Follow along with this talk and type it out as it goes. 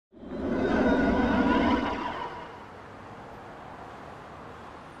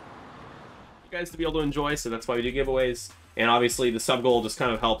guys to be able to enjoy, so that's why we do giveaways. And obviously the sub goal just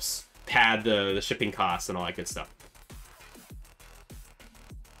kind of helps pad the shipping costs and all that good stuff.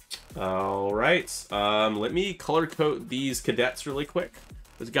 All right, let me color code these cadets really quick.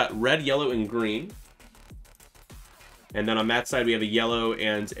 We've got red, yellow, and green. And then on Matt's side, we have a yellow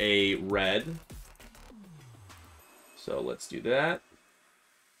and a red. So let's do that.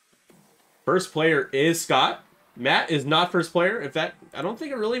 First player is Scott. Matt is not first player. In fact, I don't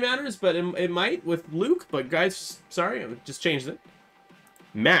think it really matters, but it might with Luke. But guys, sorry, I just changed it.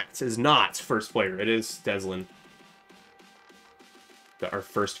 Matt is not first player. It is Dezlin. Our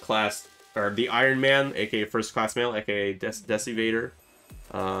first class, or the Iron Man, aka first class male, aka Decivator.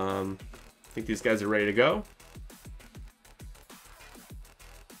 I think these guys are ready to go.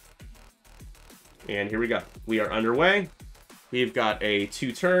 And here we go. We are underway. We've got a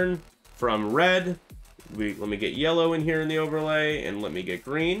 2-turn from red. Let me get yellow in here in the overlay, and let me get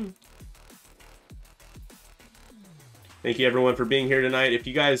green. Thank you everyone for being here tonight. If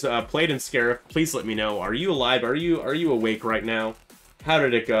you guys played in Scarif, please let me know. Are you alive? Are you awake right now? How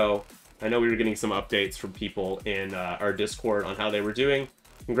did it go? I know we were getting some updates from people in our Discord on how they were doing.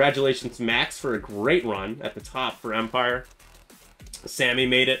 Congratulations, Max, for a great run at the top for Empire. Sammy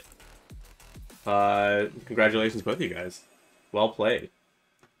made it. Congratulations, both of you guys. Well played.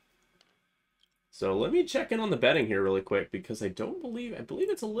 So let me check in on the betting here really quick, because I believe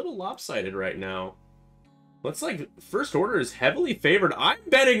it's a little lopsided right now. Looks like first order is heavily favored. I'm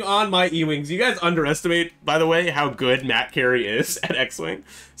betting on my E-Wings. You guys underestimate, by the way, how good Matt Carey is at X-Wing.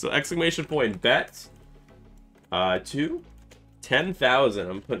 So exclamation point bet to 10,000.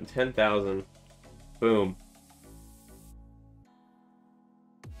 I'm putting 10,000. Boom.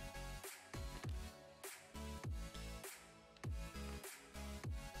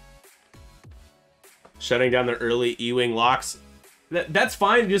 Shutting down the early E-Wing locks. That's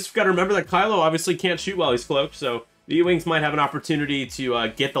fine. You just got to remember that Kylo obviously can't shoot while he's cloaked, so the E-Wings might have an opportunity to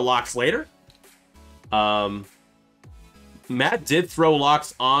get the locks later. Matt did throw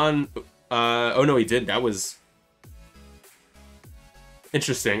locks on... oh, no, he did. That was...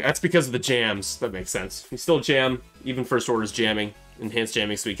 interesting. That's because of the jams. That makes sense. He still jam. Even First Order's jamming. Enhanced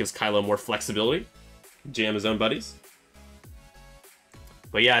jamming, so he gives Kylo more flexibility. Jam his own buddies.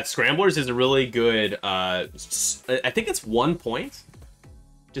 But yeah, Scramblers is a really good, I think it's 1 point.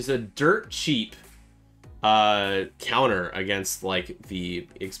 Just a dirt cheap counter against, like, the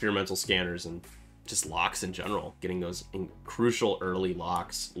experimental scanners and just locks in general. Getting those crucial early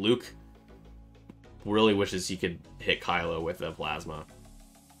locks. Luke really wishes he could hit Kylo with a plasma.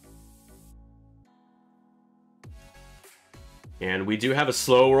 And we do have a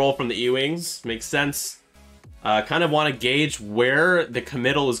slow roll from the E-Wings. Makes sense. Kind of want to gauge where the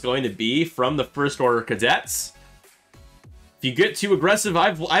committal is going to be from the First Order cadets. If you get too aggressive,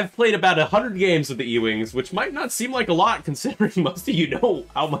 I've played about 100 games with the E-Wings, which might not seem like a lot considering most of you know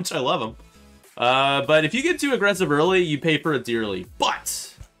how much I love them. But if you get too aggressive early, you pay for it dearly.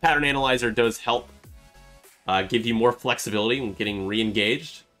 But Pattern Analyzer does help give you more flexibility when getting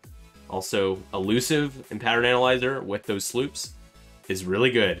re-engaged. Also, elusive in Pattern Analyzer with those sloops is really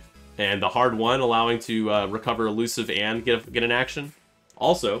good. And the hard one, allowing to recover elusive and get an action,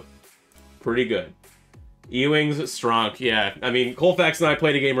 also pretty good. E-Wings strong, yeah. I mean, Colfax and I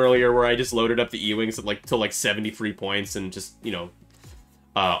played a game earlier where I just loaded up the E-Wings at to like 73 points and just, you know,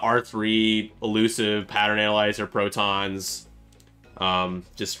 R3, elusive, pattern analyzer, protons,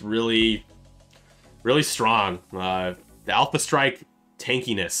 just really, really strong. The Alpha Strike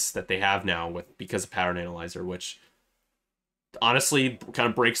tankiness that they have now because of pattern analyzer, which honestly kind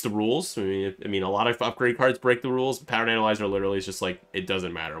of breaks the rules. I mean, a lot of upgrade cards break the rules. Pattern Analyzer literally is just like, it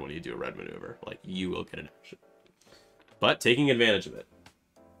doesn't matter when you do a red maneuver. Like, you will get an action. But taking advantage of it.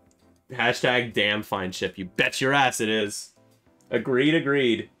 Hashtag damn fine ship. You bet your ass it is. Agreed,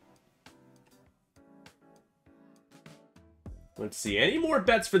 agreed. Let's see. Any more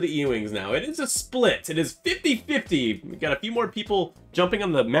bets for the E-Wings now? It is a split. It is 50-50. We've got a few more people jumping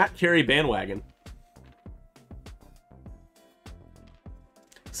on the Matt Carey bandwagon.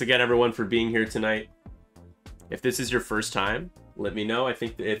 Thanks again, everyone, for being here tonight. If this is your first time, let me know. I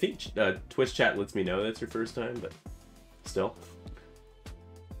think Twitch chat lets me know that's your first time, but still.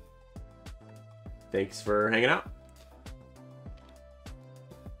 Thanks for hanging out.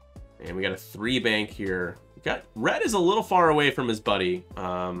 And we got a 3 bank here. Red is a little far away from his buddy,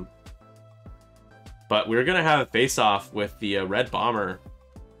 but we're gonna have a face-off with the red bomber,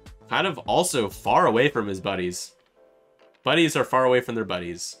 kind of also far away from his buddies. Buddies are far away from their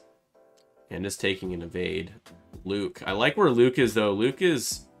buddies. And just taking an evade. Luke. I like where Luke is, though. Luke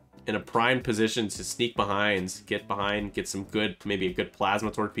is in a prime position to sneak behind, get some good, maybe a good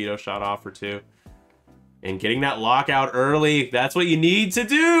plasma torpedo shot off or two. And getting that lockout early, that's what you need to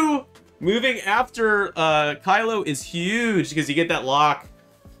do! Moving after Kylo is huge because you get that lock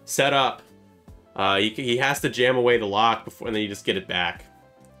set up. He has to jam away the lock before, and then you just get it back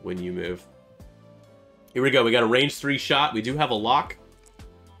when you move. Here we go. We got a range 3 shot. We do have a lock.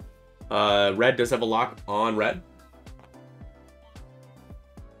 Red does have a lock on red.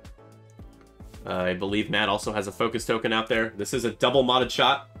 I believe Matt also has a focus token out there. This is a double modded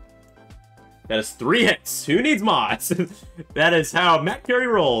shot. That is 3 hits. Who needs mods? That is how Matt Carey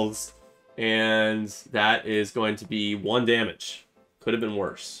rolls. And that is going to be 1 damage. Could have been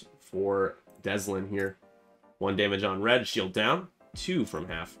worse for Dezlin here. 1 damage on red. Shield down. 2 from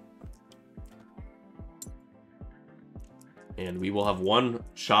half. And we will have 1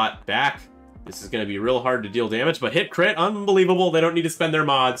 shot back. This is going to be real hard to deal damage, but hit crit. Unbelievable. They don't need to spend their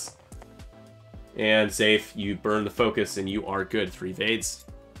mods. And safe. You burn the focus and you are good. 3 Vades.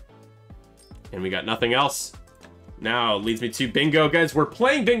 And we got nothing else. Now leads me to bingo. Guys, we're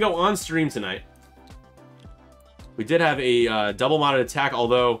playing bingo on stream tonight. We did have a double modded attack,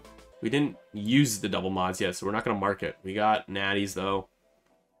 although we didn't use the double mods yet, so we're not going to mark it. We got natties, though,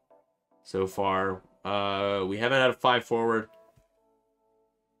 so far. We haven't had a 5 forward.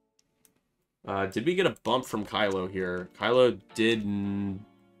 Did we get a bump from Kylo here? Kylo did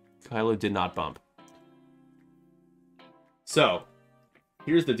not bump. So,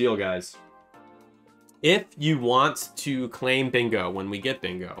 here's the deal, guys. If you want to claim bingo when we get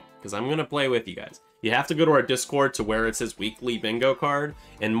bingo, because I'm going to play with you guys, you have to go to our Discord to where it says weekly bingo card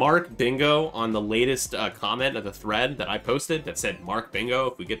and mark bingo on the latest comment of the thread that I posted that said mark bingo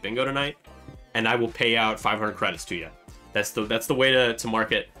if we get bingo tonight, and I will pay out 500 credits to you. That's the way to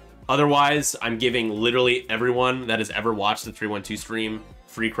mark it. Otherwise, I'm giving literally everyone that has ever watched the 312 stream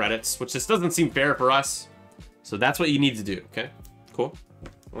free credits, which just doesn't seem fair for us. So that's what you need to do, okay? Cool.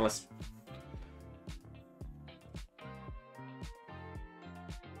 Unless...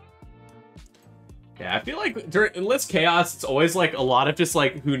 Yeah, I feel like during List Chaos, it's always like a lot of just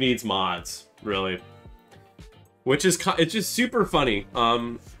like who needs mods, really, which is it's just super funny.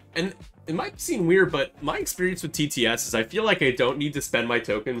 And it might seem weird, but my experience with TTS is I feel like I don't need to spend my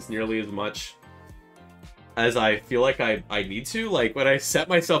tokens nearly as much as I feel like I need to. Like when I set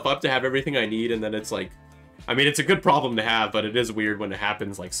myself up to have everything I need, and then it's like, I mean, it's a good problem to have, but it is weird when it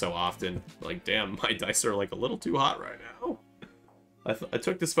happens like so often. Like, damn, my dice are like a little too hot right now. I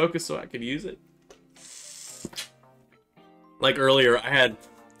took this focus so I could use it. Like earlier,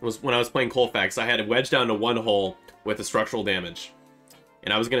 when I was playing Colfax, I had it wedged down to 1 hole with a structural damage.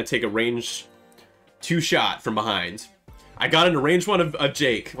 And I was going to take a range 2 shot from behind. I got into range 1 of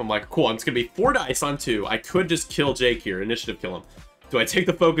Jake. I'm like, cool, I'm just going to be 4 dice on 2. I could just kill Jake here, initiative kill him. Do I take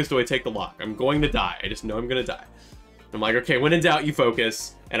the focus? Do I take the lock? I'm going to die. I just know I'm going to die. I'm like, okay, when in doubt, you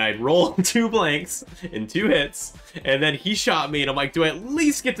focus. And I'd roll 2 blanks in 2 hits. And then he shot me, and I'm like, do I at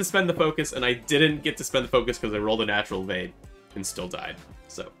least get to spend the focus? And I didn't get to spend the focus because I rolled a natural evade and still died.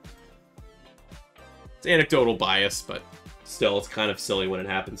 So, it's anecdotal bias, but still, it's kind of silly when it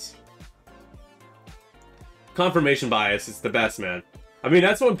happens. Confirmation bias, it's the best, man. I mean,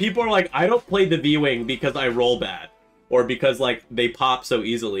 that's when people are like, I don't play the V-Wing because I roll bad. Or because, like, they pop so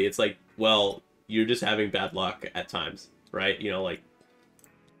easily. It's like, well, you're just having bad luck at times, right? You know, like,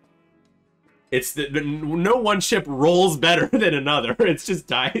 it's no one ship rolls better than another. It's just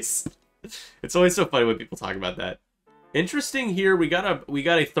dice. It's always so funny when people talk about that. Interesting here, we got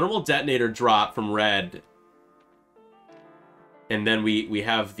a thermal detonator drop from red. And then we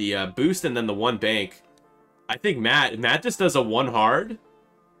have the boost and then the 1 bank. I think Matt just does a 1 hard.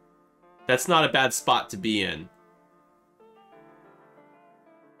 That's not a bad spot to be in.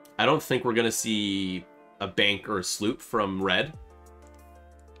 I don't think we're gonna see a bank or a sloop from red.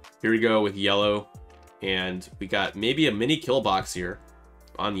 Here we go with yellow, and we got maybe a mini kill box here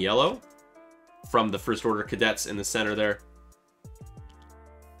on yellow from the First Order cadets in the center there.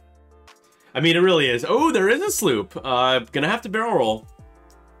 I mean, it really is. Oh, there is a sloop. Gonna have to barrel roll.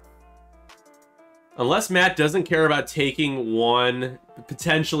 Unless Matt doesn't care about taking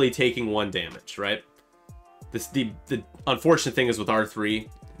potentially taking 1 damage, right? The unfortunate thing is with R3,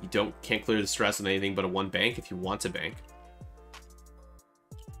 you can't clear the stress on anything but a 1 bank if you want to bank.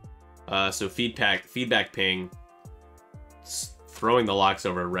 So feedback ping. Throwing the locks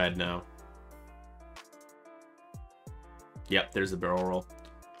over red now. Yep, there's the barrel roll.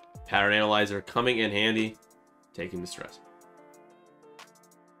 Pattern analyzer coming in handy. Taking the stress.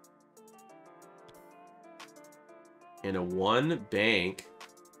 And a 1 bank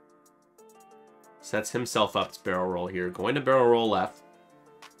sets himself up to barrel roll here. Going to barrel roll left.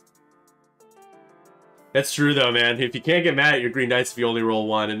 That's true though, man. If you can't get mad at your Green Knights if you only roll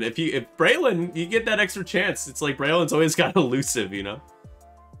one, and if Braylon, you get that extra chance. It's like Braylon's always got elusive, you know?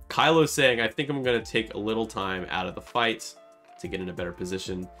 Kylo's saying, I think I'm gonna take a little time out of the fight to get in a better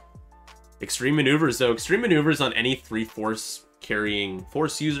position. Extreme maneuvers though. Extreme maneuvers on any 3 force carrying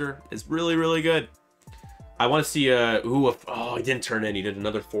force user is really, really good. I want to see oh, he didn't turn in. He did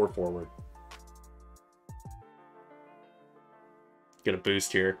another 4 forward. Get a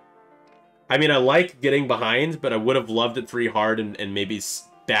boost here. I mean, I like getting behind, but I would have loved it 3 hard and maybe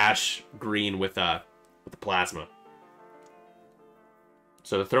bash green with the plasma.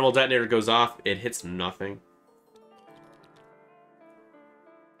 So the thermal detonator goes off. It hits nothing.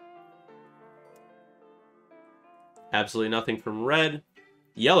 Absolutely nothing from red.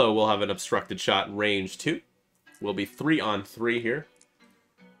 Yellow will have an obstructed shot range 2. Will be 3 on 3 here.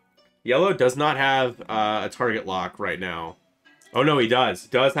 Yellow does not have a target lock right now. Oh no, he does.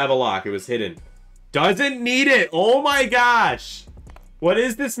 Does have a lock. It was hidden. Doesn't need it. Oh my gosh. What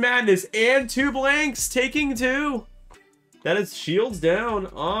is this madness? And 2 blanks. Taking 2. That is shields down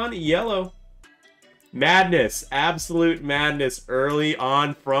on yellow. Madness. Absolute madness early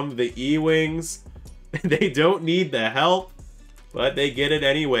on from the E-Wings. They don't need the help, but they get it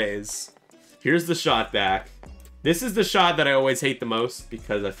anyways. Here's the shot back. This is the shot that I always hate the most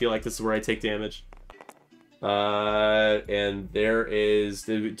because I feel like this is where I take damage. And there is...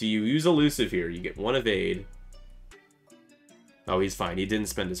 Do you use elusive here? You get 1 evade. Oh, he's fine. He didn't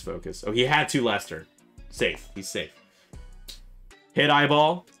spend his focus. Oh, he had to last turn. Safe. He's safe. Hit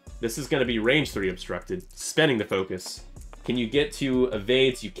eyeball. This is going to be range 3 obstructed. Spending the focus. Can you get to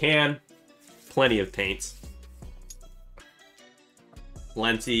evades? You can. Plenty of paint.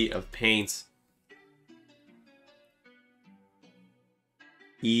 Plenty of paint.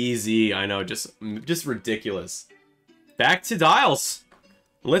 Easy. I know. Just ridiculous. Back to dials.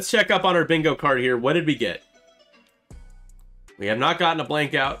 Let's check up on our bingo card here. What did we get? We have not gotten a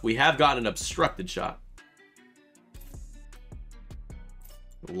blank out. We have gotten an obstructed shot.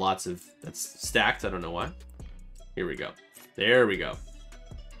 Lots of... That's stacked. I don't know why. Here we go. There we go.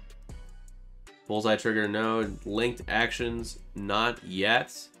 Bullseye trigger, no. Linked actions, not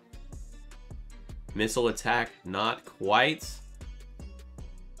yet. Missile attack, not quite.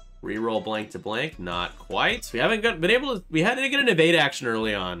 Reroll blank to blank, not quite. We haven't been able to... We had to get an evade action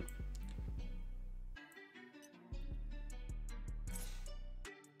early on.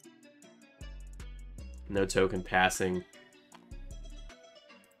 No token passing.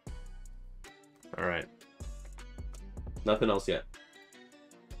 Alright. Nothing else yet.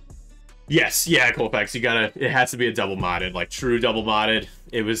 Yes, yeah, Colfax, you gotta... It has to be a double modded, like true double modded.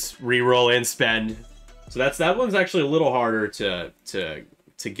 It was reroll and spend. So that one's actually a little harder to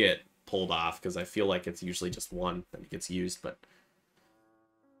get pulled off, because I feel like it's usually just one that gets used, but...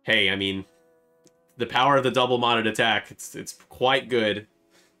 Hey, I mean... The power of the double modded attack, it's quite good.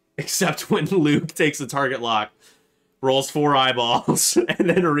 Except when Luke takes a target lock, rolls 4 eyeballs, and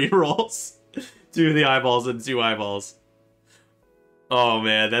then rerolls 2 of the eyeballs and 2 eyeballs. Oh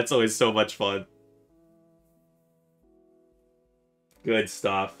man, that's always so much fun. Good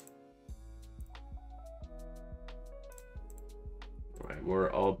stuff. Alright, we're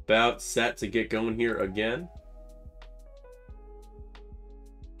about set to get going here again.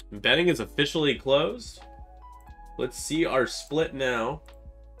 Betting is officially closed. Let's see our split now.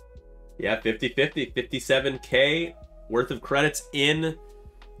 Yeah, 50-50, 57k worth of credits in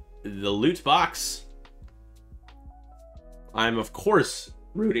the loot box. I'm, of course,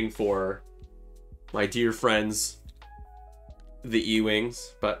 rooting for my dear friends, the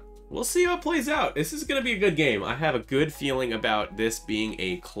E-Wings, but we'll see how it plays out. This is going to be a good game. I have a good feeling about this being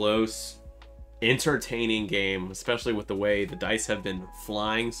a close, entertaining game, especially with the way the dice have been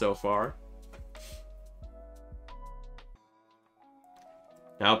flying so far.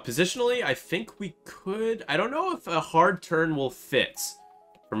 Now, positionally, I think we could... I don't know if a hard turn will fit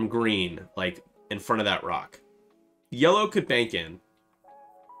from green, like, in front of that rock. Yellow could bank in.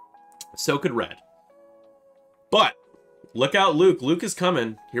 So could red. But, look out, Luke. Luke is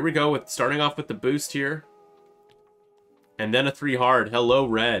coming. Here we go, with starting off with the boost here. And then a 3 hard. Hello,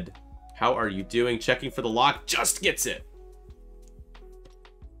 red. How are you doing? Checking for the lock. Just gets it.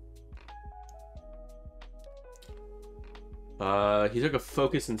 He took a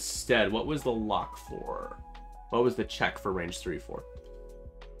focus instead. What was the lock for? What was the check for range 3 for?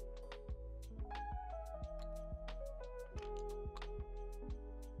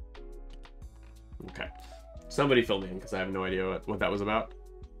 Okay. Somebody fill me in because I have no idea what that was about.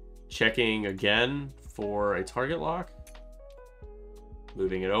 Checking again for a target lock.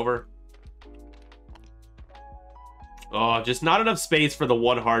 Moving it over. Oh, just not enough space for the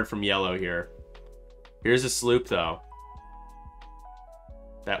 1 hard from yellow here. Here's a sloop, though.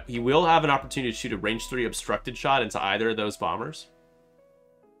 That he will have an opportunity to shoot a range 3 obstructed shot into either of those bombers.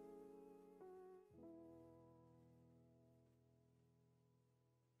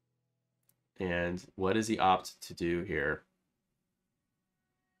 And what does he opt to do here?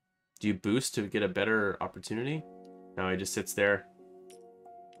 Do you boost to get a better opportunity? No, he just sits there.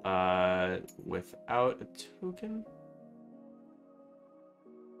 Without a token?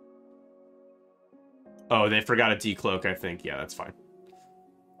 Oh, they forgot a decloak, I think. Yeah, that's fine.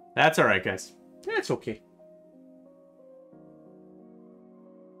 That's alright, guys. That's okay.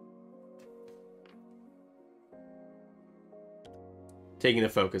 Taking the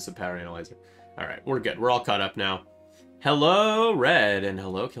focus of Power Analyzer. Alright, we're good. We're all caught up now. Hello, Red, and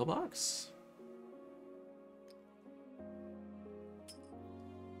hello, Killbox.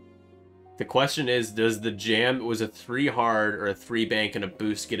 The question is, does the jam, it was a 3 hard or a 3 bank and a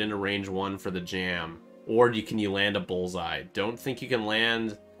boost get into range 1 for the jam? Or can you land a bullseye? Don't think you can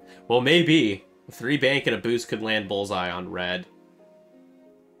land... Well, maybe. A 3 bank and a boost could land bullseye on Red.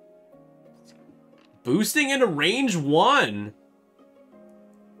 Boosting into range 1!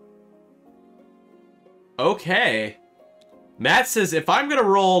 Okay. Matt says, if I'm going to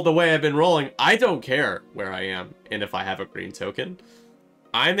roll the way I've been rolling, I don't care where I am and if I have a green token.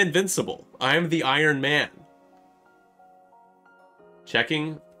 I'm invincible. I'm the Iron Man.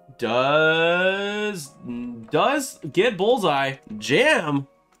 Checking. Does get bullseye. Jam.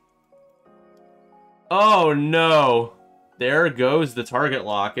 Oh, no. There goes the target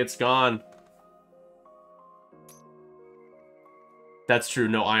lock. It's gone. That's true.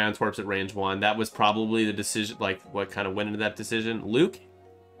 No Ion Torps at range 1. That was probably the decision, like, what kind of went into that decision. Luke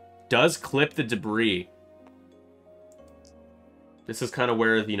does clip the debris. This is kind of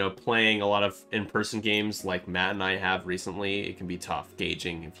where, you know, playing a lot of in-person games like Matt and I have recently, it can be tough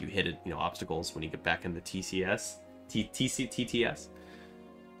gauging if you hit it, you know, obstacles when you get back in the TTS.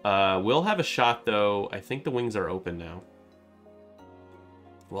 We'll have a shot, though. I think the wings are open now.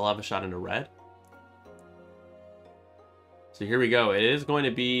 We'll have a shot into red. So here we go. It is going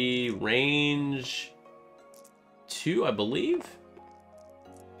to be range 2, I believe.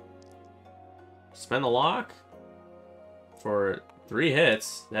 Spend the lock for 3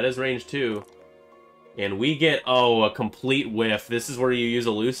 hits. That is range 2. And we get, oh, a complete whiff. This is where you use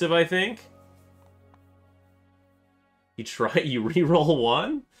elusive, I think. You re-roll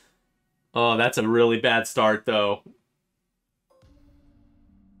 1? Oh, that's a really bad start, though.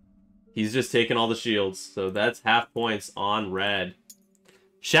 He's just taking all the shields. So that's half points on red.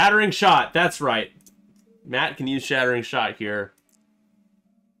 Shattering shot. That's right. Matt can use shattering shot here.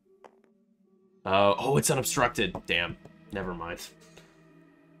 Oh, it's unobstructed. Damn. Never mind.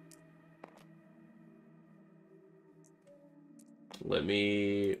 Let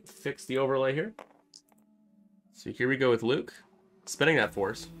me fix the overlay here. So here we go with Luke. Spinning that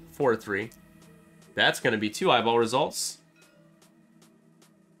force. 4-3. That's going to be 2 eyeball results.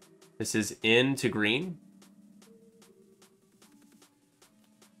 This is into green.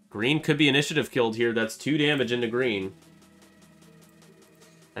 Green could be initiative killed here. That's 2 damage into green.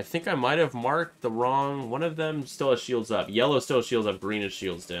 I think I might have marked the wrong... One of them still has shields up. Yellow still has shields up. Green has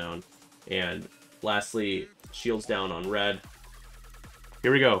shields down. And lastly, shields down on red.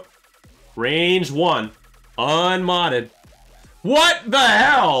 Here we go. Range 1. Unmodded. What the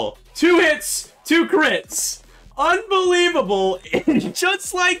hell? 2 hits, 2 crits. Unbelievable.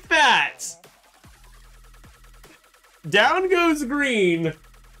 Just like that. Down goes green.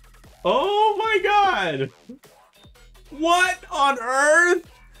 Oh my god. What on earth?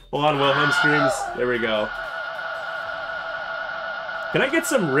 Hold on, Wilhelm screams. There we go. Can I get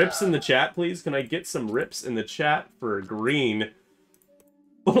some rips in the chat, please? Can I get some rips in the chat for green?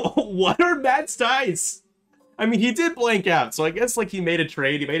 What are Matt's dice? I mean, he did blank out, so I guess, like, he made a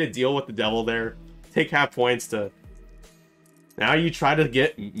trade. He made a deal with the devil there. Take half points to... Now you try to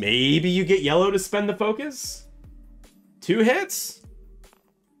get... Maybe you get yellow to spend the focus? 2 hits?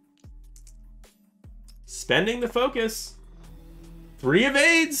 Spending the focus. 3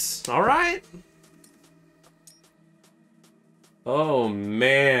 evades. All right. Oh,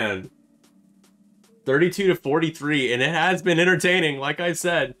 man. 32 to 43, and it has been entertaining, like I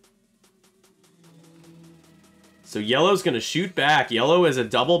said. So yellow's going to shoot back. Yellow is a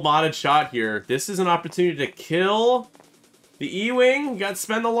double modded shot here. This is an opportunity to kill the E-Wing. Got to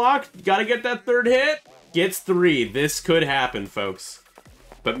spend the lock. Got to get that 3rd hit. Gets 3. This could happen, folks.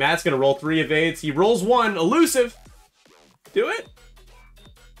 But Matt's going to roll 3 evades. He rolls 1. Elusive. Do it.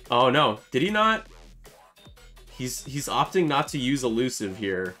 Oh, no. Did he not? He's opting not to use elusive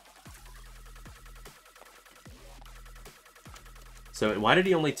here. So why did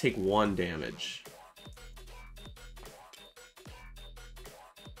he only take 1 damage?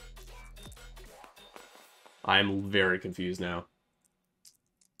 I'm very confused now.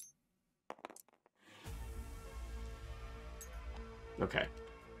 Okay.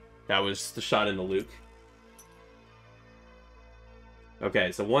 That was the shot into Luke.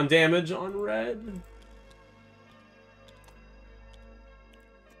 Okay, so 1 damage on red.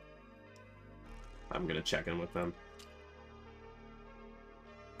 I'm gonna check in with them.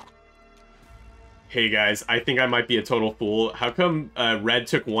 Hey guys, I think I might be a total fool. How come red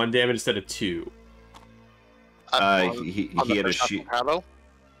took 1 damage instead of 2? He had a shield.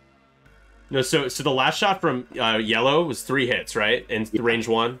 No, so the last shot from yellow was 3 hits, right? And range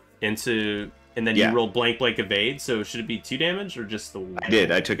 1 into, and then you rolled blank evade. So should it be 2 damage or just the 1? I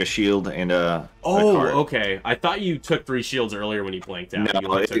did. I took a shield and a card. Oh, okay. I thought you took 3 shields earlier when you blanked out. No, you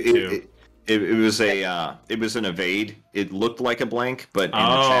only took 2. It was an evade. It looked like a blank, but in the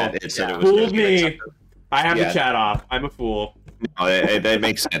chat it said it was. Fooled me. I have the chat off. I'm a fool. No, that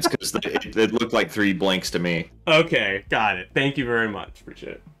makes sense because it looked like 3 blanks to me. Okay, got it. Thank you very much.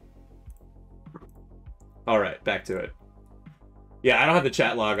 Appreciate it. All right, back to it. Yeah, I don't have the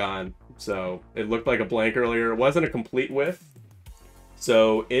chat log on, so it looked like a blank earlier. It wasn't a complete whiff,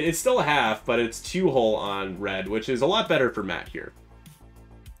 so it's still a half, but it's 2 hull on red, which is a lot better for Matt here.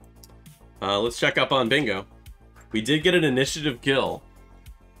 Let's check up on bingo. We did get an initiative kill.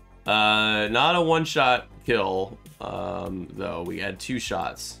 Not a 1-shot kill, though. We had 2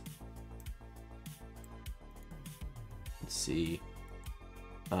 shots. Let's see.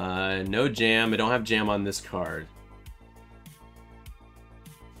 No jam. I don't have jam on this card.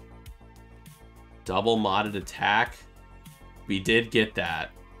 Double modded attack. We did get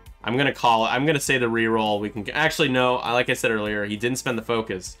that. I'm gonna call it. I'm gonna say the reroll. We can actually no. Like I said earlier, he didn't spend the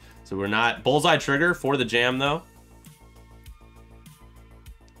focus, so we're not bullseye trigger for the jam though.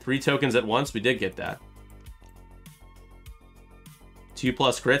 3 tokens at once. We did get that. 2+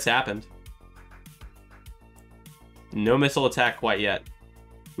 crits happened. No missile attack quite yet.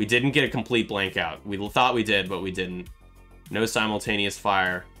 We didn't get a complete blank out. We thought we did, but we didn't. No simultaneous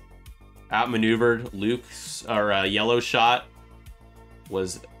fire. Outmaneuvered. Luke's yellow shot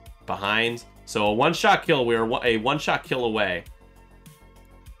was behind. So a 1-shot kill. We were a 1-shot kill away.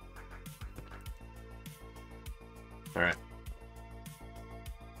 All right.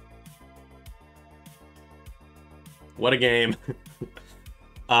 What a game.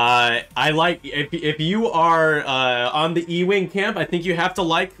 I like if you are on the E-Wing camp, I think you have to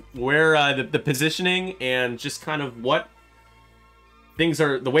like where the positioning and just kind of what things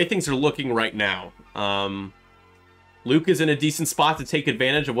are, the way things are looking right now. Luke is in a decent spot to take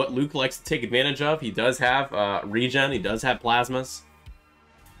advantage of what Luke likes to take advantage of. He does have regen, he does have plasmas.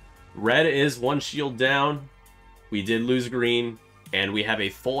 Red is 1 shield down. We did lose green, and we have a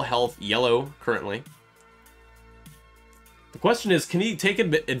full health yellow currently. The question is, can he take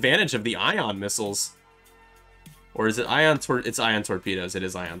advantage of the ion missiles? Or is it it's ion torpedoes. It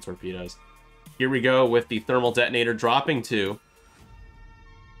is ion torpedoes. Here we go with the thermal detonator dropping 2.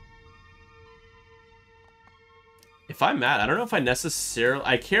 If I'm mad, I don't know if I necessarily...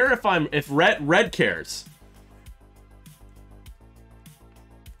 I care if red cares.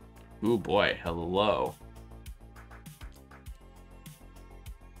 Ooh boy, hello.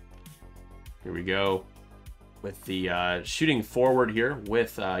 Here we go. With the shooting forward here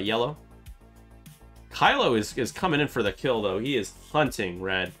with yellow. Kylo is coming in for the kill, though. He is hunting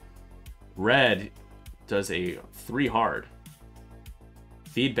red. Red does a 3 hard.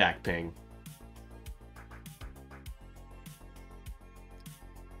 Feedback ping.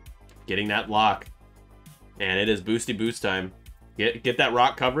 Getting that lock. And it is boosty boost time. Get that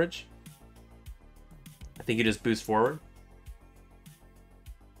rock coverage. I think you just boost forward.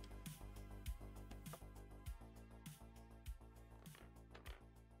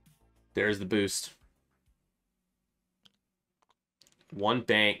 There's the boost. 1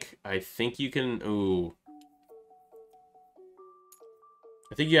 bank. I think you can... Ooh.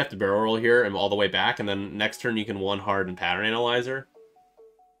 I think you have to barrel roll here and all the way back, and then next turn you can 1 hard and pattern analyzer.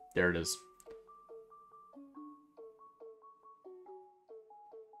 There it is.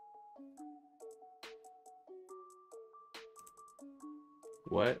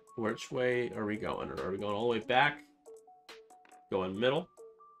 What? Which way are we going? Or are we going all the way back? Going middle?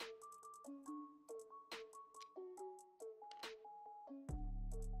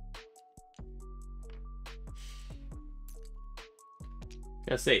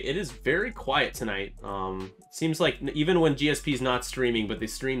 Gotta say, it is very quiet tonight. Seems like even when GSP's not streaming, but they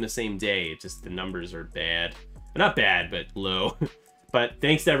stream the same day, just the numbers are bad. Not bad, but low. But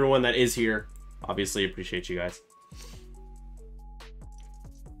thanks to everyone that is here. Obviously, appreciate you guys.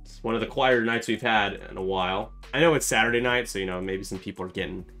 It's one of the quieter nights we've had in a while. I know it's Saturday night, so you know maybe some people are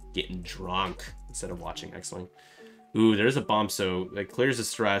getting drunk. instead of watching X-Wing. Ooh, there's a bump, so it clears the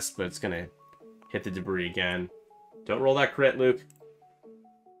stress, but it's gonna hit the debris again. Don't roll that crit, Luke.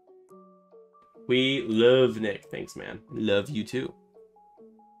 We love Nick. Thanks, man. Love you too.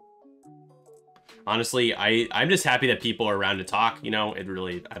 Honestly, I'm just happy that people are around to talk. You know, it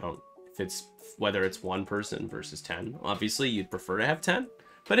really, I don't, if it's, whether it's one person versus 10, obviously you'd prefer to have 10.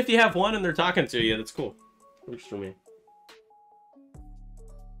 But if you have one and they're talking to you, that's cool. Works for me.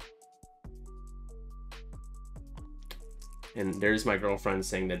 And there's my girlfriend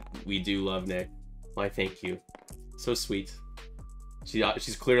saying that we do love Nick. Why, thank you. So sweet.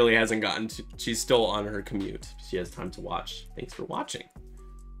 She's clearly hasn't gotten to, she's still on her commute. She has time to watch. Thanks for watching.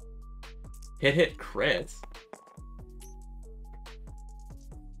 Hit crit.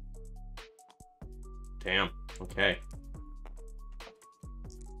 Damn. Okay.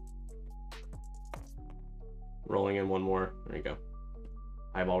 Rolling in one more. There you go.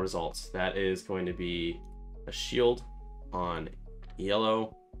 Eyeball results. That is going to be a shield on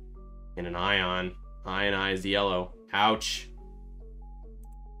yellow and an ion. Ionized yellow. Ouch.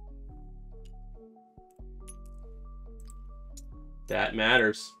 That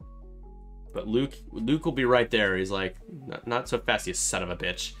matters. But Luke will be right there. He's like, not so fast, you son of a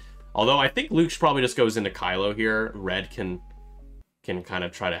bitch. Although I think Luke probably just goes into Kylo here. Red can kind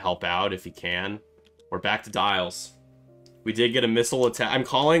of try to help out if he can. We're back to dials. We did get a missile attack. I'm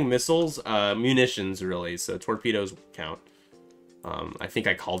calling missiles munitions, really, so torpedoes count. I think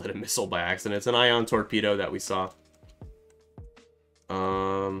I called it a missile by accident. It's an ion torpedo that we saw.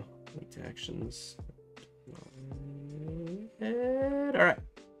 Link to actions. All right.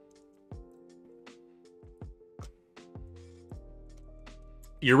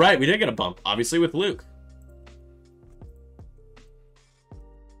 You're right, we did get a bump, obviously, with Luke.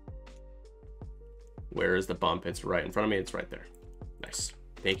 Where is the bump? It's right in front of me. It's right there. Nice.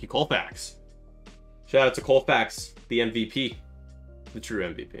 Thank you, Colfax. Shout out to Colfax, the MVP. The true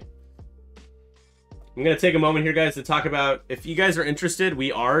MVP. I'm going to take a moment here, guys, to talk about, if you guys are interested,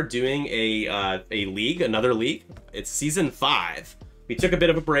 we are doing a league, another league. It's season 5. We took a bit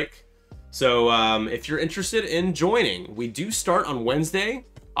of a break. So if you're interested in joining, we do start on Wednesday,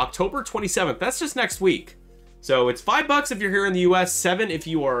 October 27th. That's just next week. So it's $5 if you're here in the US, $7 if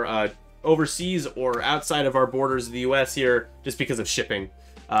you are overseas or outside of our borders of the US here, just because of shipping.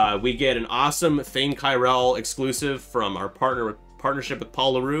 We get an awesome Thane Kyrell exclusive from our partnership with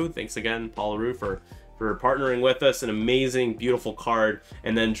Paul LaRue. Thanks again, Paul LaRue, for partnering with us. An amazing, beautiful card.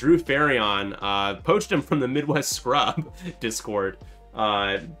 And then Drew Farion, poached him from the Midwest Scrub Discord.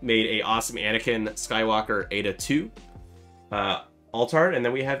 Made a awesome Anakin Skywalker Ada 2 altart, and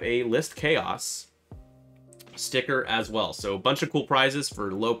then we have a List Chaos sticker as well. So a bunch of cool prizes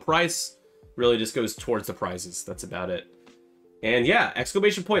for low price. Really just goes towards the prizes. That's about it. And yeah,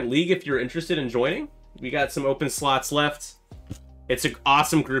 exclamation point league if you're interested in joining. We got some open slots left. It's an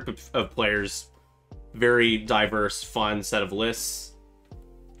awesome group of players. Very diverse, fun set of lists.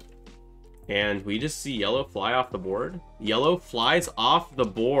 And we just see yellow fly off the board. Yellow flies off the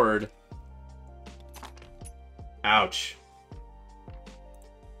board. Ouch.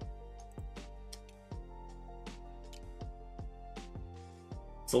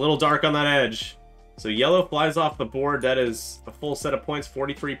 It's a little dark on that edge. So yellow flies off the board. That is a full set of points,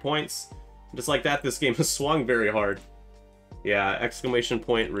 43 points. Just like that, this game has swung very hard. Yeah, exclamation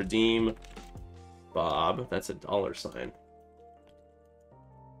point, redeem Bob. That's a $sign.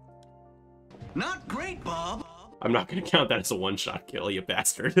 Not great, Bob. I'm not going to count that as a one-shot kill, you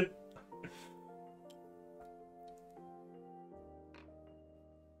bastard.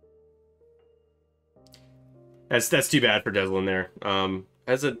 That's too bad for Dezlin there.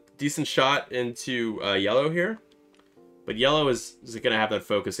 Has a decent shot into yellow here, but yellow is going to have that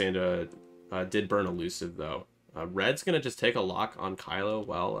focus into did burn elusive though. Red's going to just take a lock on Kylo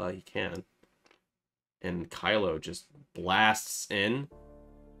while he can, and Kylo just blasts in.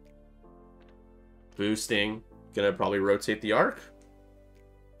 Boosting. Gonna probably rotate the arc.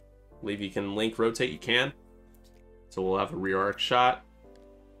 Believe you can link rotate, you can. So we'll have a rear arc shot.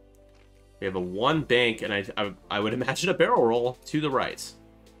 We have a 1 bank, and I would imagine a barrel roll to the right.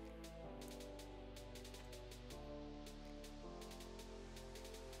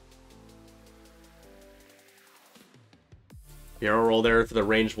 Barrel roll there for the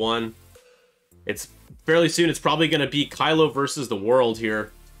range 1. It's fairly soon. It's probably going to be Kylo versus the world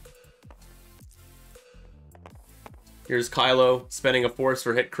here. Here's Kylo spending a force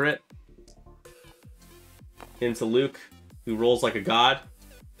for hit crit. Into Luke, who rolls like a god.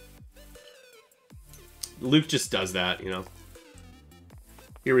 Luke just does that, you know.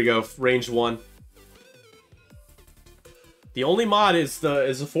 Here we go, range 1. The only mod is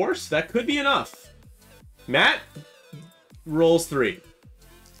the force. That could be enough. Matt rolls 3.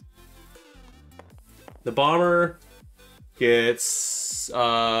 The bomber gets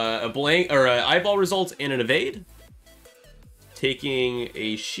a blank or an eyeball result and an evade, taking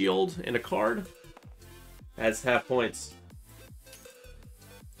a shield and a card. Adds half points.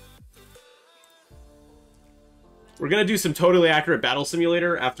 We're gonna do some totally accurate battle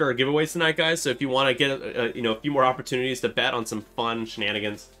simulator after our giveaways tonight, guys. So if you want to get a few more opportunities to bet on some fun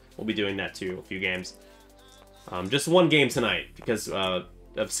shenanigans, we'll be doing that too. A few games. Just one game tonight because of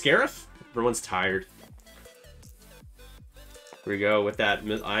Scarif. Everyone's tired. Here we go with that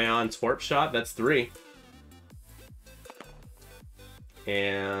Ion Torp shot. That's 3.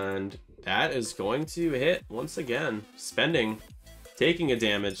 And that is going to hit once again. Spending, taking a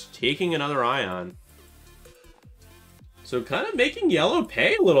damage, taking another Ion. So kind of making yellow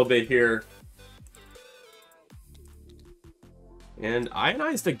pay a little bit here. And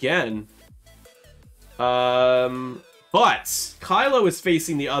ionized again. But Kylo is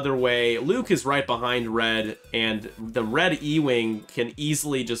facing the other way. Luke is right behind red, and the red E-Wing can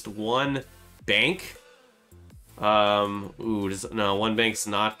easily just one bank. No, one bank's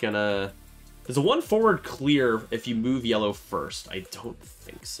not gonna... There's a one forward clear if you move yellow first. I don't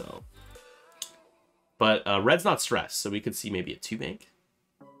think so. But red's not stressed, so we could see maybe a 2 bank.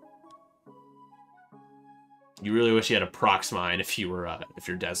 You really wish you had a prox mine if you're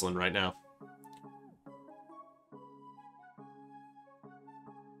Dezlin right now.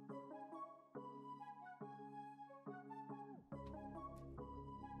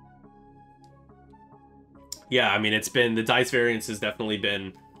 Yeah, I mean, it's been, the dice variance has definitely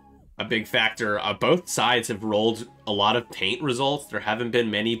been a big factor. Both sides have rolled a lot of paint results. There haven't been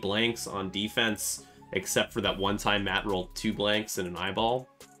many blanks on defense, except for that one time Matt rolled 2 blanks and an eyeball.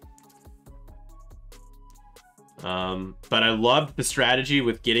 But I loved the strategy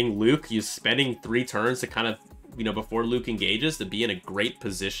with getting Luke. He's spending 3 turns to kind of, before Luke engages, to be in a great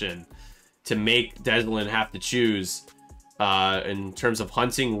position to make Dezlin have to choose in terms of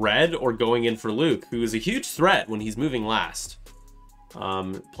hunting red or going in for Luke, who is a huge threat when he's moving last.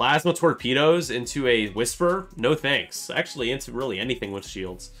 Plasma torpedoes into a Whisper, no thanks. Actually, into really anything with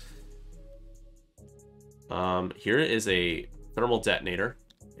shields. Here is a thermal detonator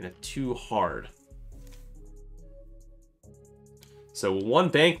and a 2 hard. So 1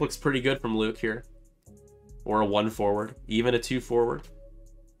 bank looks pretty good from Luke here. Or a 1 forward, even a 2 forward.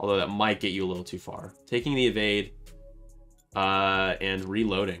 Although that might get you a little too far. Taking the evade. And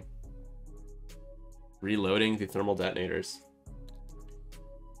reloading. Reloading the thermal detonators.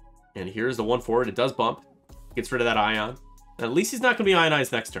 And here's the 1 forward. It does bump. Gets rid of that ion. And at least he's not going to be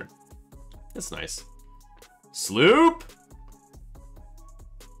ionized next turn. That's nice. Sloop!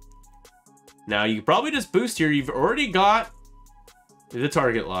 Now, you could probably just boost here. You've already got the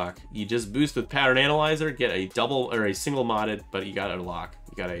target lock. You just boost with Pattern Analyzer, get a double or a single modded, but you got a lock.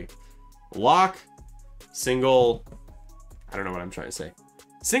 You got a lock, single... I don't know what I'm trying to say.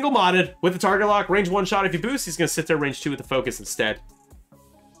 Single modded with the target lock, range 1 shot. If you boost, he's going to sit there range 2 with the focus instead.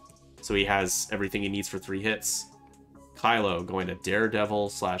 So he has everything he needs for 3 hits. Kylo going to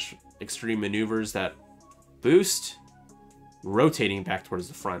Daredevil / Extreme Maneuvers that boost. Rotating back towards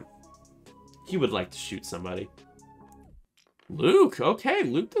the front. He would like to shoot somebody. Luke. Okay,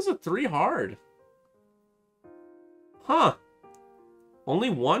 Luke does a 3 hard. Huh. Only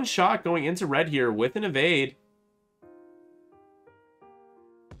 1 shot going into red here with an evade.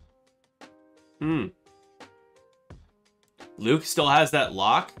 Luke still has that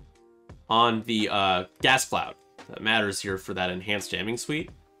lock on the gas cloud. That matters here for that enhanced jamming suite.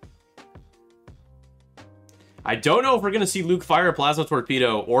 I don't know if we're going to see Luke fire a plasma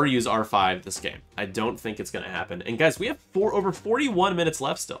torpedo or use R5 this game. I don't think it's going to happen. And guys, we have over 41 minutes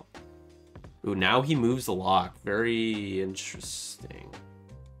left still. Ooh, now he moves the lock. Very interesting.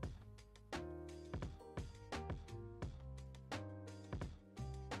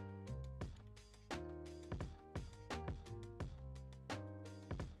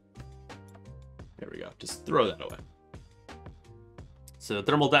 There we go. Just throw that away. So the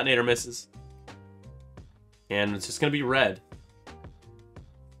thermal detonator misses. And it's just going to be red.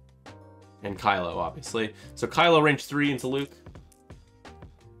 And Kylo, obviously. So Kylo range 3 into Luke.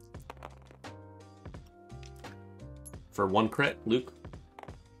 For 1 crit, Luke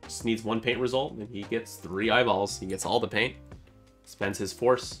just needs 1 paint result, and he gets 3 eyeballs. He gets all the paint. Spends his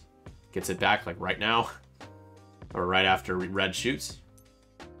force. Gets it back, like, right now. Or right after red shoots.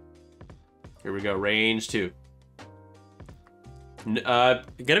 Here we go, range 2. Gonna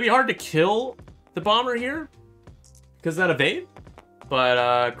be hard to kill the bomber here. Because of that evade.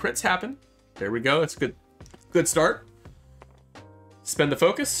 But crits happen. There we go, it's a good start. Spend the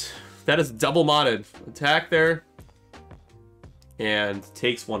focus. That is double modded. Attack there. And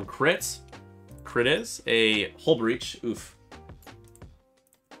takes 1 crit. Crit is a hull breach. Oof.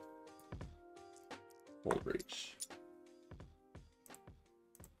 Hull breach.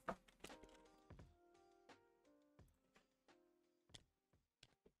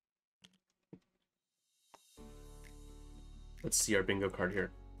 Let's see our bingo card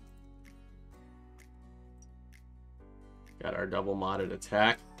here. Got our double modded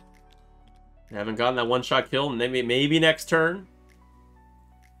attack. Haven't gotten that one-shot kill. Maybe next turn.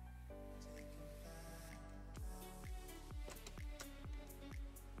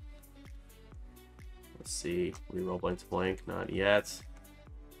 Let's see. Reroll blank to blank. Not yet.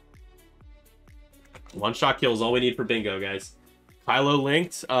 One-shot kill is all we need for bingo, guys. Kylo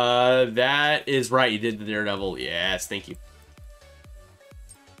linked. That is right. You did the Daredevil. Yes, thank you.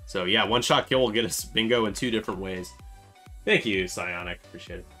 So yeah, one-shot kill will get us bingo in 2 different ways. Thank you, Psionic.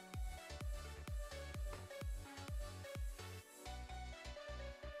 Appreciate it.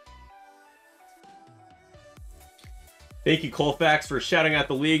 Thank you, Colfax, for shouting out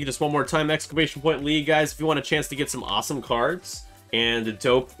the league. Just one more time, exclamation point league, guys. If you want a chance to get some awesome cards and a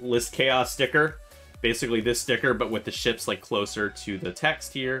dope List Chaos sticker, basically this sticker, but with the ships like closer to the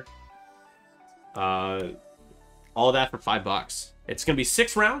text here. All that for $5. It's gonna be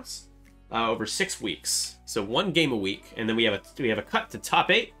 6 rounds over 6 weeks, so 1 game a week, and then we have a cut to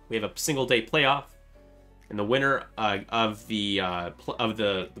top 8. We have a single day playoff, and the winner of the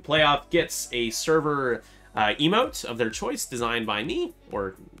playoff gets a server emote of their choice, designed by me,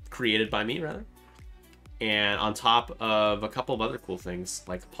 or created by me rather, and on top of a couple of other cool things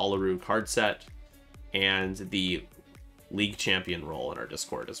like Polaru card set and the league champion role in our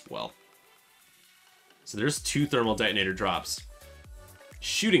Discord as well. So there's 2 thermal detonator drops.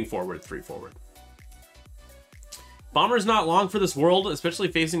 Shooting forward, 3 forward. Bomber's not long for this world, especially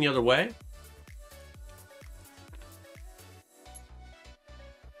facing the other way.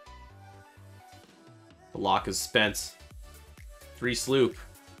 The lock is spent. 3 sloop.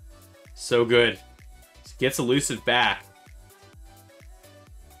 So good. Gets elusive back.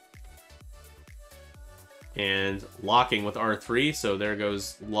 And locking with R3, so there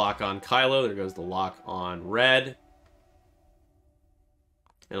goes lock on Kylo, there goes the lock on Red.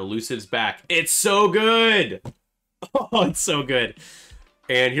 And elusive's back. It's so good! Oh, it's so good.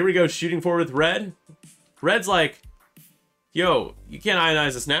 And here we go, shooting forward with Red. Red's like, yo, you can't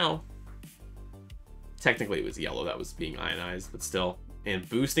ionize us now. Technically it was yellow that was being ionized, but still. And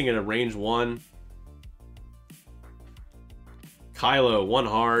boosting in a range 1. Kylo, 1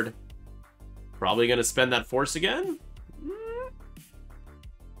 hard. Probably going to spend that force again?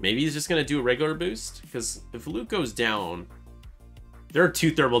 Maybe he's just going to do a regular boost? Because if Luke goes down... There are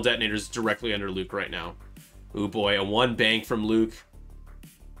 2 thermal detonators directly under Luke right now. Ooh boy, a 1 bank from Luke.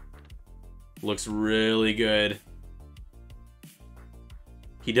 Looks really good.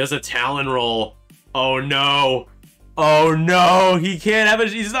 He does a Talon roll. Oh no. Oh no, he can't have a...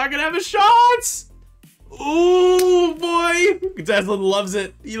 He's not going to have a shot! Ooh, boy! Dezlin loves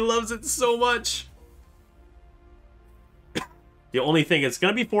it. He loves it so much. The only thing, it's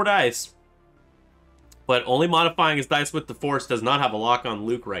going to be 4 dice. But only modifying his dice with the Force does not have a lock on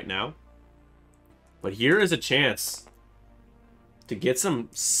Luke right now. But here is a chance to get some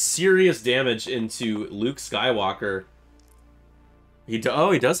serious damage into Luke Skywalker.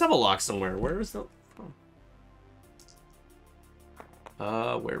 Oh, he does have a lock somewhere. Where is the...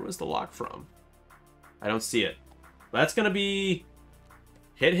 where was the lock from? I don't see it. That's gonna be...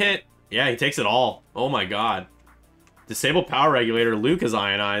 Hit. Yeah, he takes it all. Oh my god. Disable power regulator. Luke is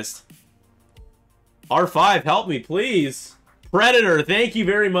ionized. R5, help me, please. Predator, thank you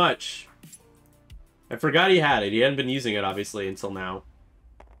very much. I forgot he had it. He hadn't been using it, obviously, until now.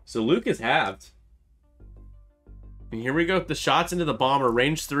 So Luke is halved. And here we go with the shots into the bomber.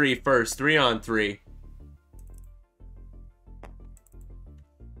 Range 3 first. 3 on 3.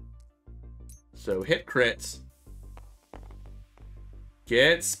 So hit crits.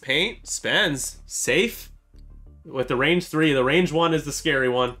 Gets paint. Spends. Safe. With the range 3. The range 1 is the scary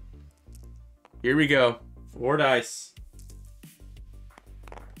one. Here we go. 4 dice.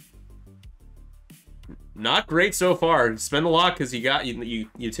 Not great so far. Spend a lot because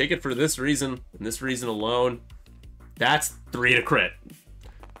you take it for this reason and this reason alone. That's 3 to crit.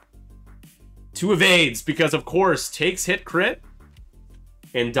 2 evades because of course takes hit crit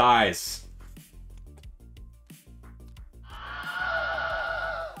and dies.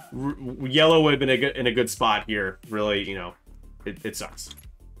 Yellow would have been in a good spot here. Really, you know, it sucks.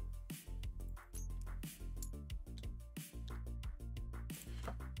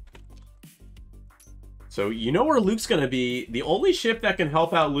 So you know where Luke's going to be. The only ship that can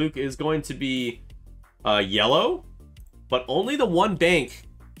help out Luke is going to be yellow, but only the one bank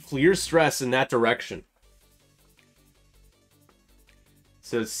clears stress in that direction.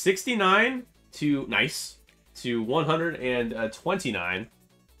 So 69 to, nice, to 129.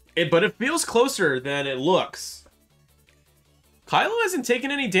 But it feels closer than it looks. Kylo hasn't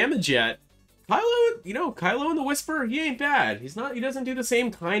taken any damage yet. Kylo, you know, Kylo and the Whisper, he ain't bad. He doesn't do the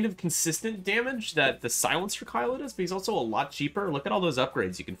same kind of consistent damage that the Silencer Kylo does, but he's also a lot cheaper. Look at all those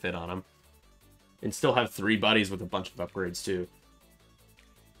upgrades you can fit on him. And still have 3 buddies with a bunch of upgrades, too.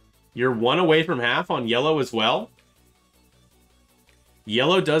 You're 1 away from half on yellow as well.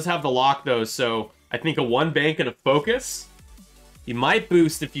 Yellow does have the lock, though, so I think a 1 bank and a focus. You might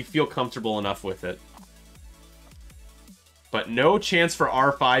boost if you feel comfortable enough with it. But no chance for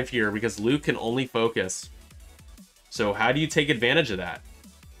R5 here because Luke can only focus. So how do you take advantage of that?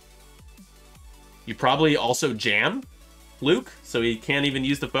 You probably also jam Luke, so he can't even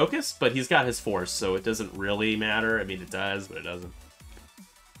use the focus, but he's got his force, so it doesn't really matter. I mean, it does, but it doesn't.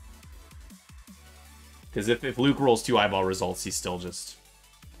 Because if Luke rolls 2 eyeball results, he's still just...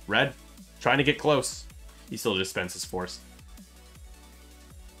 Red, trying to get close. He still just spends his force.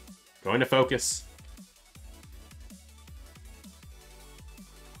 Going to focus.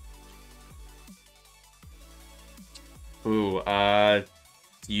 Ooh,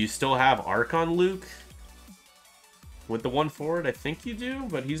 you still have Arc on Luke? With the 1 forward? I think you do,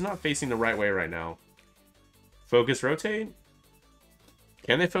 but he's not facing the right way right now. Focus rotate?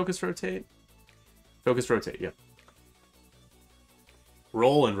 Can they focus rotate? Focus rotate, yeah.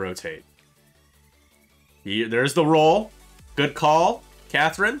 Roll and rotate. There's the roll. Good call,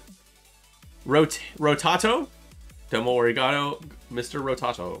 Catherine. Rotato. Domo Origato, Mr.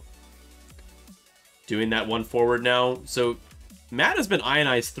 Rotato. Doing that 1 forward now. So, Matt has been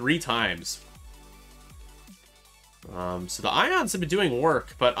ionized 3 times. So the ions have been doing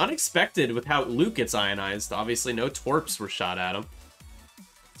work, but unexpected with how Luke gets ionized. Obviously, no torps were shot at him.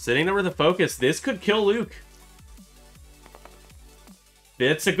 Sitting there with a focus. This could kill Luke.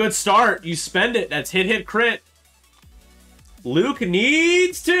 It's a good start. You spend it. That's hit, crit. Luke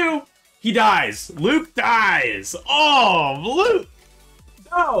needs to. He dies. Luke dies. Oh, Luke.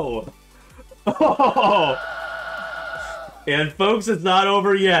 No. Oh. And folks, it's not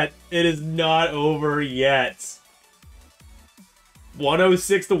over yet. It is not over yet.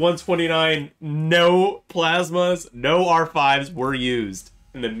 106 to 129. No plasmas, no R5s were used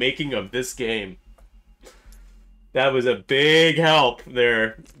in the making of this game. That was a big help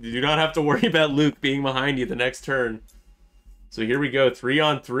there. You do not have to worry about Luke being behind you the next turn. So here we go, 3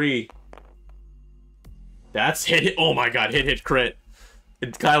 on 3. That's hit. Oh my god, hit, crit.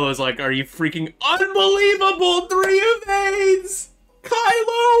 And Kylo's like, are you freaking unbelievable? 3 evades!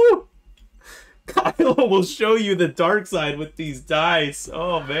 Kylo! Kylo will show you the dark side with these dice.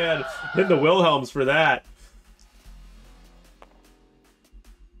 Oh man, hit the Wilhelms for that.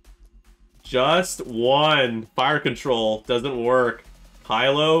 Just 1. Fire control doesn't work.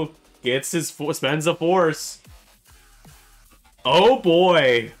 Kylo gets his spends a force. Oh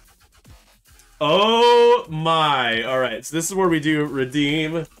boy. Oh my. Alright, so this is where we do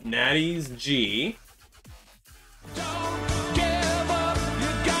redeem Natty's G. Don't give up.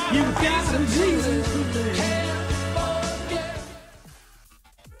 You got some Jesus.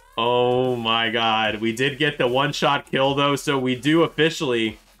 Oh my god. We did get the 1-shot kill though, so we do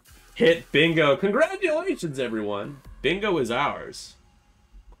officially hit bingo. Congratulations, everyone. Bingo is ours.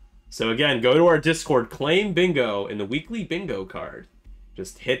 So again, go to our Discord, claim bingo in the weekly bingo card.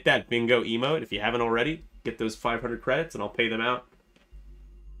 Just hit that bingo emote if you haven't already. Get those 500 credits and I'll pay them out.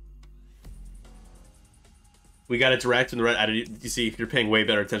 We got it direct in the red. You see, you're paying way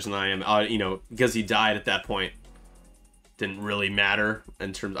better attention than I am. You know, because he died at that point. Didn't really matter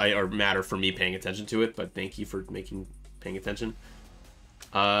in terms, or matter for me paying attention to it. But thank you for paying attention.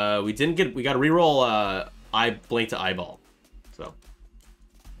 We got to reroll eye blank to eyeball. So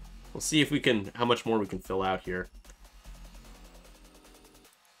we'll see if we can, how much more we can fill out here.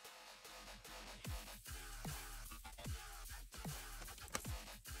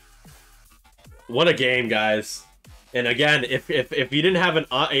 What a game, guys! And again, if you didn't have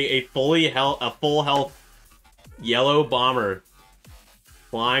a full health yellow bomber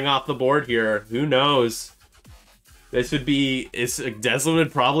flying off the board here, who knows? This would be... Dezlin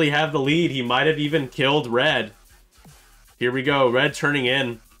would probably have the lead. He might have even killed Red. Here we go. Red turning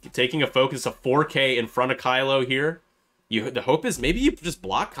in. Taking a focus of 4K in front of Kylo here. The hope is maybe you just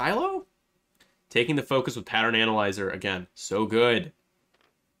block Kylo? Taking the focus with Pattern Analyzer. Again, so good.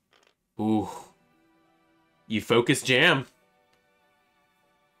 Ooh. You focus jam.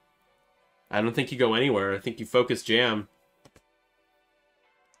 I don't think you go anywhere. I think you focus jam.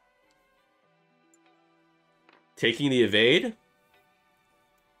 Taking the evade.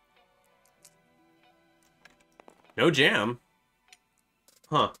 No jam.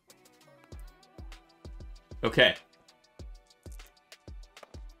 Huh. Okay.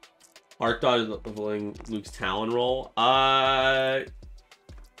 Arc dodge leveling Luke's Talon roll.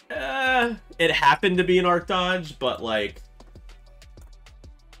 It happened to be an arc dodge, but like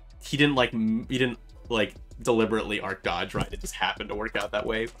he didn't deliberately arc dodge, right? It just happened to work out that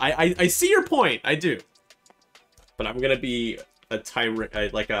way. I see your point. I do. But I'm gonna be a tyrant,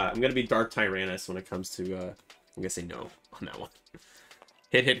 I'm gonna be Dark Tyrannus when it comes to I'm gonna say no on that one.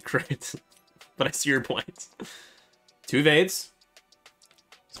 Hit crit. But I see your point. 2 evades.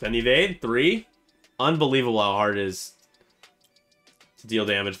 Spend the evade. 3. Unbelievable how hard it is to deal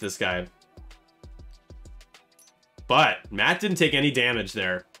damage to this guy. But Matt didn't take any damage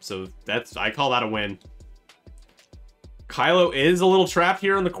there, so I call that a win. Kylo is a little trapped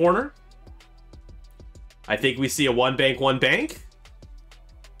here in the corner. I think we see a 1 bank.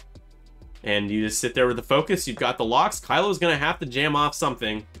 And you just sit there with the focus. You've got the locks. Kylo's going to have to jam off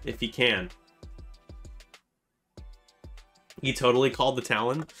something if he can. He totally called the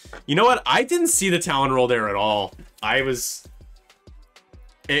Talon. You know what? I didn't see the Talon roll there at all.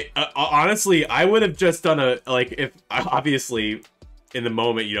 Honestly, I would have just done if obviously in the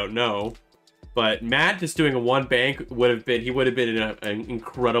moment you don't know, but Matt just doing a 1 bank would have been in an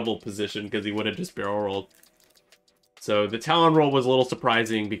incredible position because he would have just barrel rolled. So the Talon roll was a little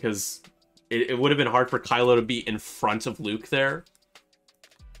surprising because it would have been hard for Kylo to be in front of Luke there.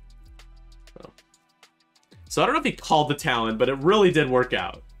 So I don't know if he called the Talon, but it really did work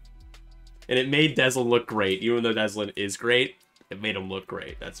out. And it made Dezlin look great. Even though Dezlin is great, it made him look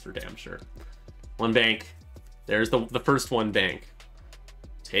great. That's for damn sure. 1 bank. There's the first 1 bank.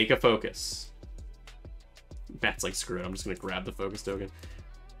 Take a focus. Matt's like, screw it. I'm just going to grab the focus token.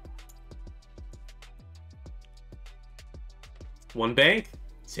 1 bank.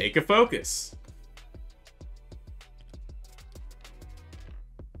 Take a focus.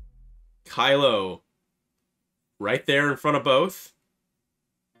 Kylo. Right there in front of both.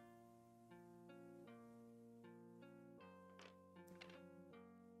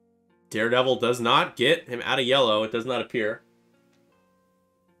 Daredevil does not get him out of yellow. It does not appear.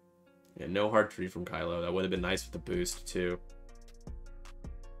 And no hard tree from Kylo. That would have been nice with the boost, too.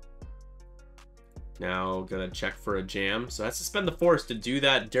 Now, gonna check for a jam. So that's to spend the force to do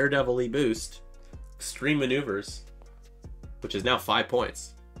that Daredevil-y boost. Extreme maneuvers. Which is now 5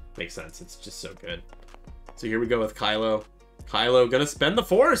 points. Makes sense. It's just so good. So here we go with Kylo. Kylo gonna spend the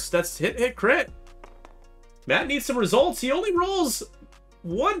force. That's hit crit. Matt needs some results. He only rolls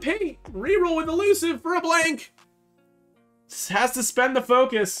 1 paint. Reroll with elusive for a blank. Just has to spend the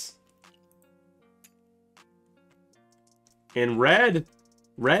focus. And red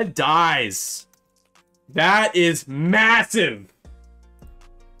dies. That is massive.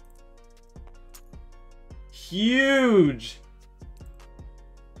 Huge.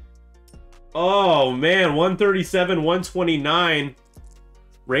 Oh, man. 137, 129.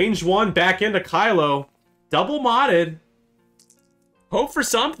 Range 1 back into Kylo. Double modded. Hope for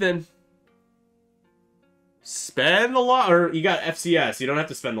something. Spend the lock. Or you got FCS. You don't have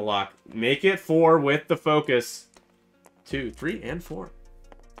to spend the lock. Make it 4 with the focus. 2, 3, and 4.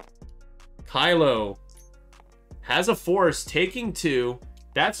 Kylo has a force. Taking 2.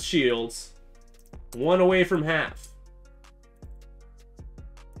 That's shields. 1 away from half.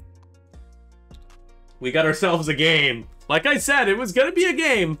 We got ourselves a game. Like I said, it was gonna be a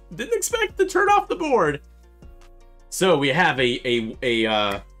game. Didn't expect to turn off the board. So we have we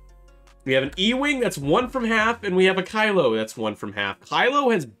have an E-Wing that's 1 from half, and we have a Kylo that's 1 from half.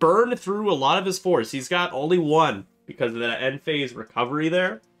 Kylo has burned through a lot of his force. He's got only 1 because of that end phase recovery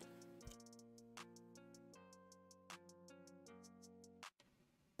there.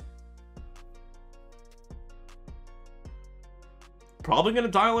 Probably gonna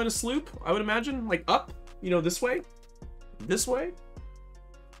dial in a sloop, I would imagine. Like up, you know, this way. This way.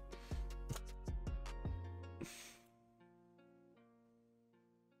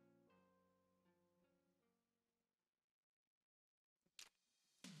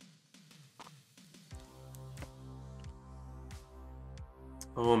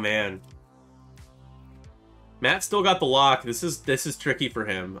 Oh man. Matt still got the lock. This is tricky for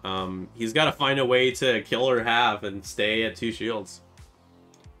him. He's got to find a way to kill or have and stay at 2 shields.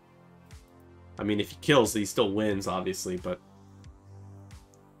 I mean, if he kills, he still wins, obviously, but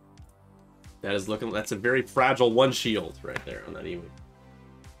that's a very fragile 1 shield right there on that E-Wing.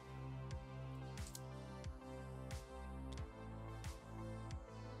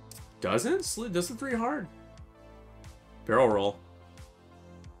 Doesn't 3 hard. Barrel roll.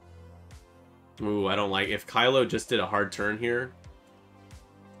 Ooh, I don't like... If Kylo just did a hard turn here...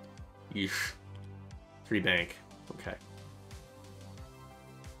 Yeesh. 3 bank. Okay.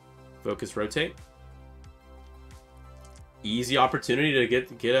 Focus rotate. Easy opportunity to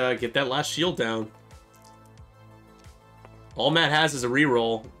get that last shield down. All Matt has is a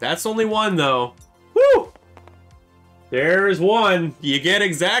reroll. That's only 1 though. Woo! There's 1. You get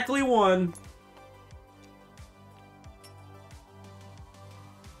exactly 1.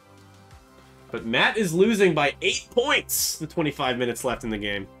 But Matt is losing by 8 points. The 25 minutes left in the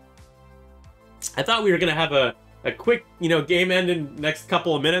game. I thought we were gonna have a quick, you know, game end in next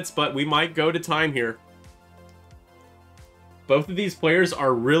couple of minutes, but we might go to time here. Both of these players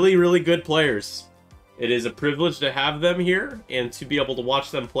are really, really good players. It is a privilege to have them here and to be able to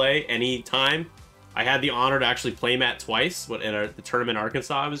watch them play anytime. I had the honor to actually play Matt twice in the tournament in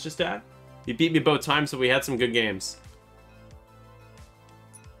Arkansas I was just at. He beat me both times, so we had some good games.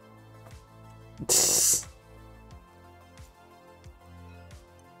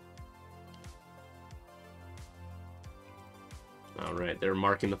 Alright, they're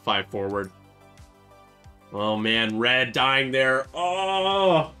marking the 5 forward. Oh man, red dying there.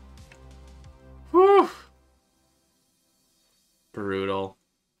 Oh! Whew! Brutal.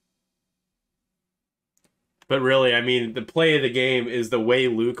 But really, I mean, the play of the game is the way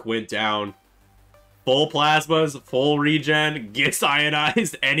Luke went down. Full plasmas, full regen, gets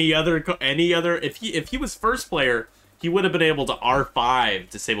ionized. Any other if he was first player, he would have been able to R5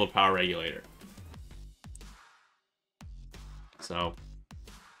 disabled power regulator. So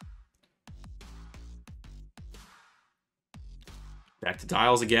back to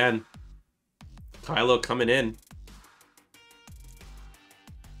dials again. Kylo coming in.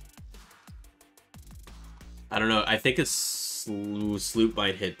 I don't know. I think a sloop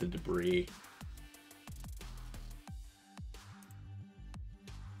might hit the debris.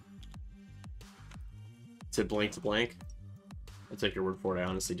 Is it blank to blank? I'll take your word for it. I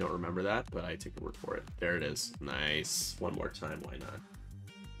honestly don't remember that, but I take your word for it. There it is. Nice. One more time. Why not?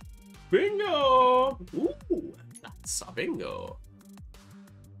 Bingo! Ooh, that's a bingo.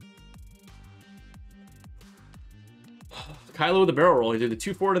 Kylo with the barrel roll. He did the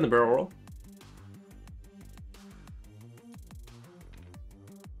 2 forward in the barrel roll.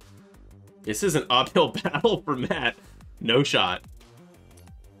 This is an uphill battle for Matt. No shot.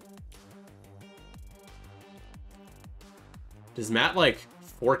 Does Matt like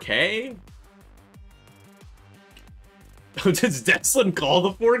 4K? Does Dezlin call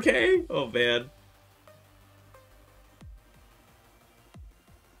the 4K? Oh man.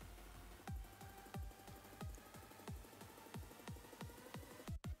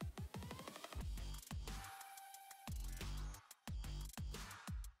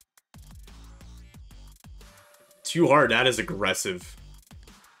 Too hard. That is aggressive.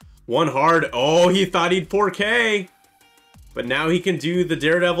 1 hard. Oh, he thought he'd 4K. But now he can do the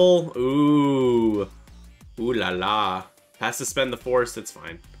Daredevil. Ooh. Ooh la la. Has to spend the force. That's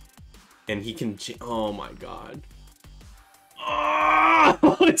fine. And he can... Oh my god.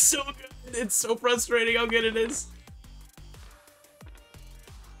 Oh, it's so good. It's so frustrating how good it is.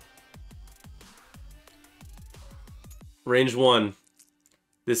 Range 1.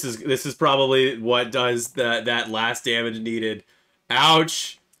 This is probably what does that last damage needed.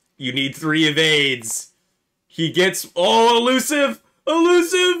 Ouch! You need 3 evades. He gets... Oh, elusive!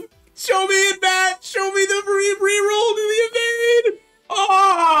 Elusive! Show me it, Matt! Show me the re-roll to the evade!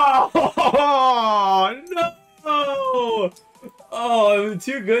 Oh! No! Oh,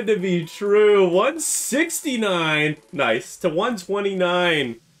 too good to be true. 169. Nice. To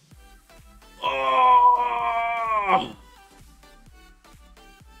 129. Oh!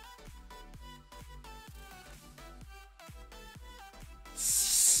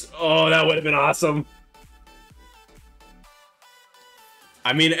 Oh, that would have been awesome.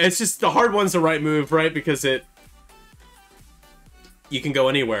 I mean, it's just the hard one's the right move, right? Because you can go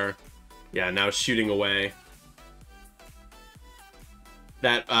anywhere. Yeah, now shooting away.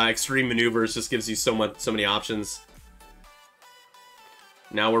 That extreme maneuvers just gives you so many options.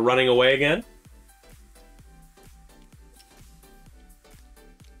 Now we're running away again.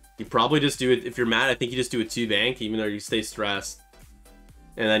 You probably just do it if you're mad. I think you just do a 2 bank, even though you stay stressed.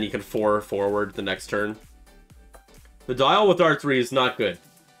 And then you can 4 forward the next turn. The dial with R3 is not good.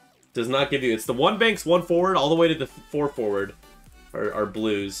 Does not give you... It's the 1 banks, 1 forward, all the way to the 4 forward are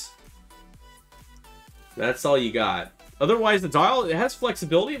blues. That's all you got. Otherwise, the dial, it has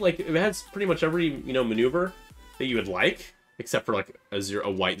flexibility. Like, it has pretty much every, you know, maneuver that you would like. Except for, like,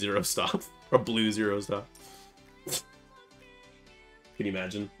 a white 0 stop. Or blue 0 stop. Can you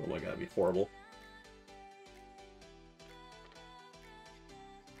imagine? Oh my god, it'd be horrible.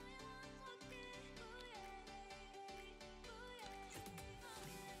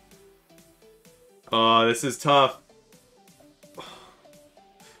 Oh, this is tough.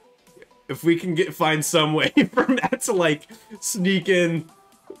 If we can find some way for Matt to, like, sneak in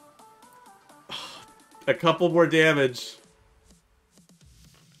a couple more damage.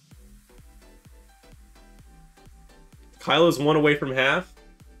 Kylo's 1 away from half.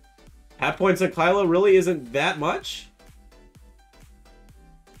 Half points on Kylo really isn't that much.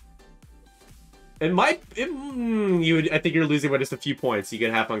 It might... I think you're losing by just a few points. You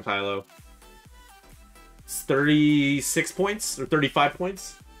get half on Kylo. It's 36 points? Or 35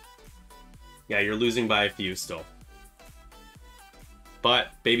 points? Yeah, you're losing by a few still. But,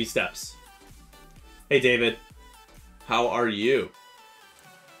 baby steps. Hey, David. How are you?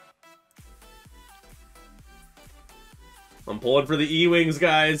 I'm pulling for the E-Wings,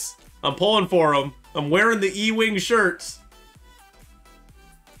 guys. I'm pulling for them. I'm wearing the E-Wing shirts.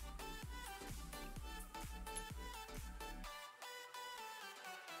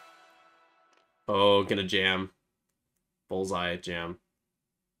 Oh, gonna jam. Bullseye jam.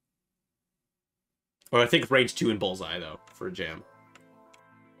 Or I think range 2 in Bullseye, though, for a jam.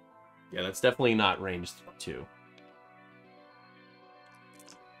 Yeah, that's definitely not range 2.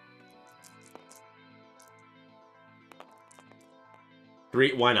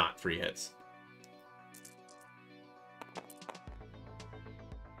 Three, why not? 3 hits.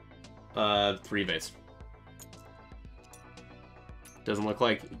 3 base. Doesn't look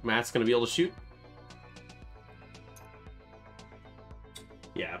like Matt's gonna be able to shoot.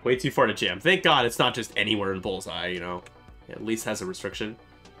 Yeah, way too far to jam. Thank God it's not just anywhere in Bullseye, you know. It at least has a restriction.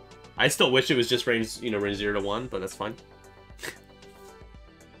 I still wish it was just range, you know, range 0 to 1, but that's fine.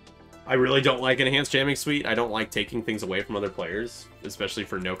 I really don't like Enhanced Jamming Suite. I don't like taking things away from other players, especially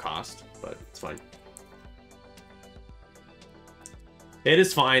for no cost, but it's fine. It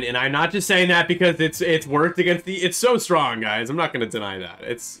is fine, and I'm not just saying that because it's worked against the... It's so strong, guys. I'm not going to deny that.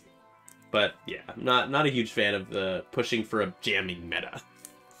 It's... But, yeah, I'm not a huge fan of the pushing for a jamming meta.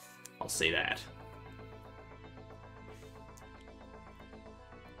 I'll say that.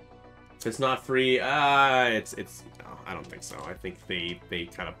 If it's not free, no, I don't think so. I think they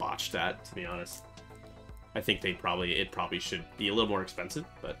kind of botched that, to be honest. I think it probably should be a little more expensive,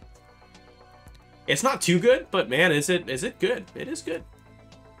 but it's not too good. But man, is it good? It is good.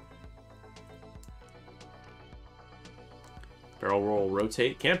 Barrel roll,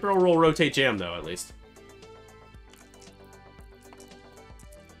 rotate. Can't barrel roll, rotate, jam though. At least.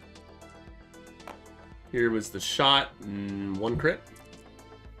 Here was the shot. 1 crit.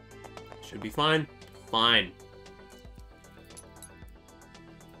 Should be fine. Fine.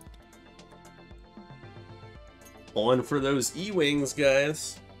 On for those E-Wings,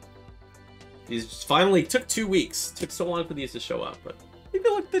 guys. These finally took 2 weeks. Took so long for these to show up, but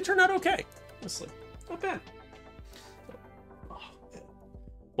they turned out okay. Honestly, not bad. Oh,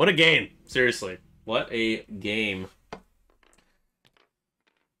 what a game. Seriously. What a game.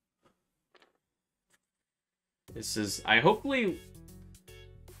 This is...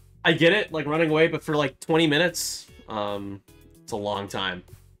 I get it, like, running away, but for, like, 20 minutes, it's a long time.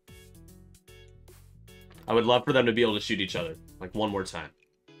 I would love for them to be able to shoot each other, like, one more time.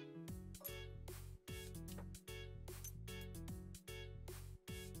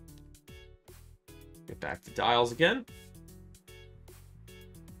 Get back to dials again.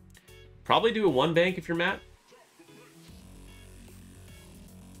 Probably do a 1 bank if you're Matt.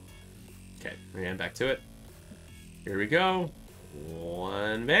 Okay, again, back to it. Here we go.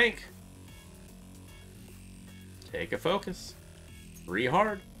 1 bank. Take a focus. 3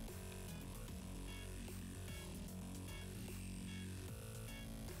 hard.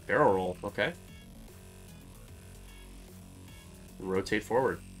 Barrel roll, okay. Rotate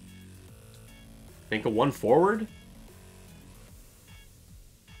forward. Think a 1 forward.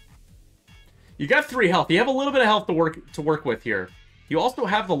 You got 3 health. You have a little bit of health to work with here. You also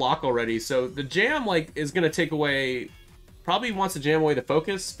have the lock already, so the jam like is gonna take away. Probably wants to jam away the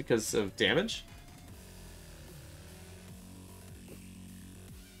focus because of damage.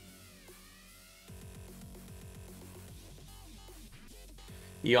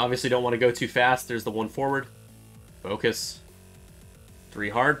 You obviously don't want to go too fast. There's the 1 forward. Focus. 3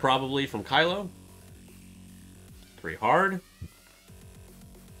 hard probably from Kylo. 3 hard.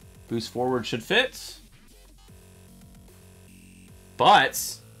 Boost forward should fit.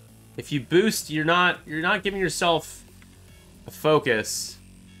 But if you boost, you're not giving yourself a focus,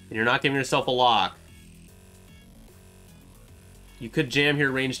 and you're not giving yourself a lock. You could jam here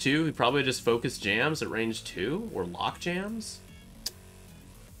range 2. You probably just focus jams at range 2 or lock jams.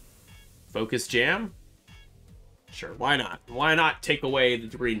 Focus jam? Sure, why not? Why not take away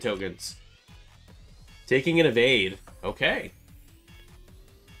the green tokens? Taking an evade. Okay.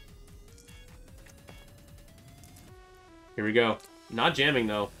 Here we go. Not jamming,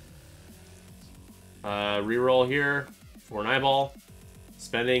 though. Reroll here for an eyeball.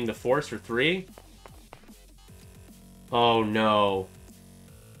 Spending the force for 3. Oh, no.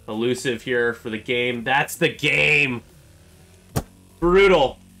 Elusive here for the game. That's the game!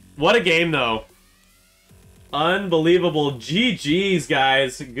 Brutal. What a game, though. Unbelievable. GG's,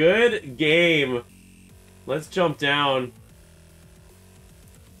 guys. Good game. Let's jump down.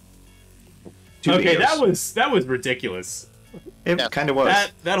 Okay, that was ridiculous. It kind of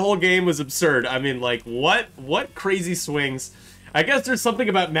was. That whole game was absurd. I mean, like, what crazy swings. I guess there's something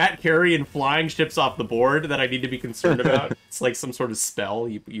about Matt Carey and flying ships off the board that I need to be concerned about. It's like some sort of spell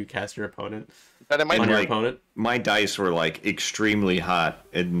you cast your opponent. On your opponent. My dice were like extremely hot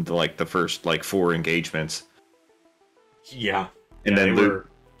in like the first like 4 engagements. Yeah. And then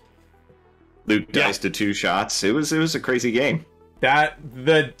Luke diced to 2 shots. It was a crazy game.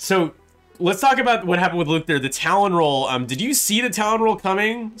 So let's talk about what happened with Luke there. The Talon roll. Did you see the Talon roll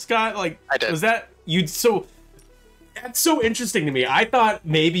coming, Scott? Like, I did. Was that that's so interesting to me. I thought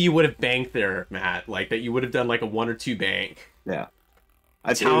maybe you would have banked there, Matt. Like that you would have done like a 1 or 2 bank. Yeah.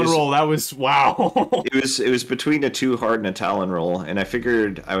 Talon roll. That was wow. It was between a 2 hard and a Talon roll, and I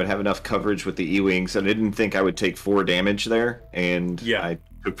figured I would have enough coverage with the E-wings. I didn't think I would take 4 damage there, and yeah. I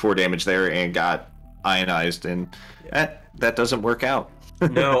took 4 damage there and got ionized, and that doesn't work out.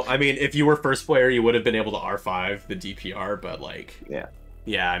 No, I mean, if you were first player, you would have been able to R5 the DPR, but like,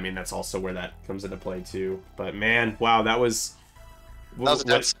 yeah, I mean, that's also where that comes into play too. But man, wow, that was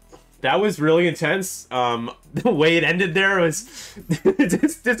intense. That was really intense. The way it ended there was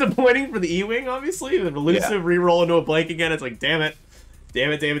disappointing for the E-wing, obviously. The elusive reroll into a blank again. It's like, damn it.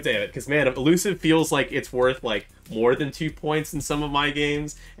 Because, man, elusive feels like it's worth like more than 2 points in some of my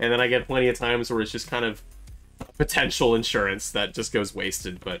games, and then I get plenty of times where it's just kind of potential insurance that just goes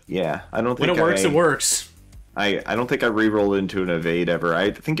wasted. But yeah, I don't think when it works, it works. I don't think I re-rolled into an evade ever.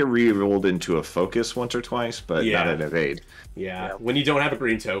 I think I re-rolled into a focus once or twice, but not an evade. Yeah, when you don't have a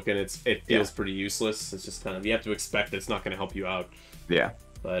green token, it feels pretty useless. It's just kind of, you have to expect it's not going to help you out. Yeah.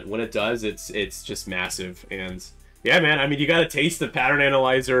 But when it does, it's just massive. And yeah, man, I mean, you got to taste the pattern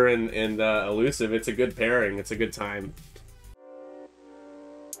analyzer and elusive. It's a good pairing. It's a good time.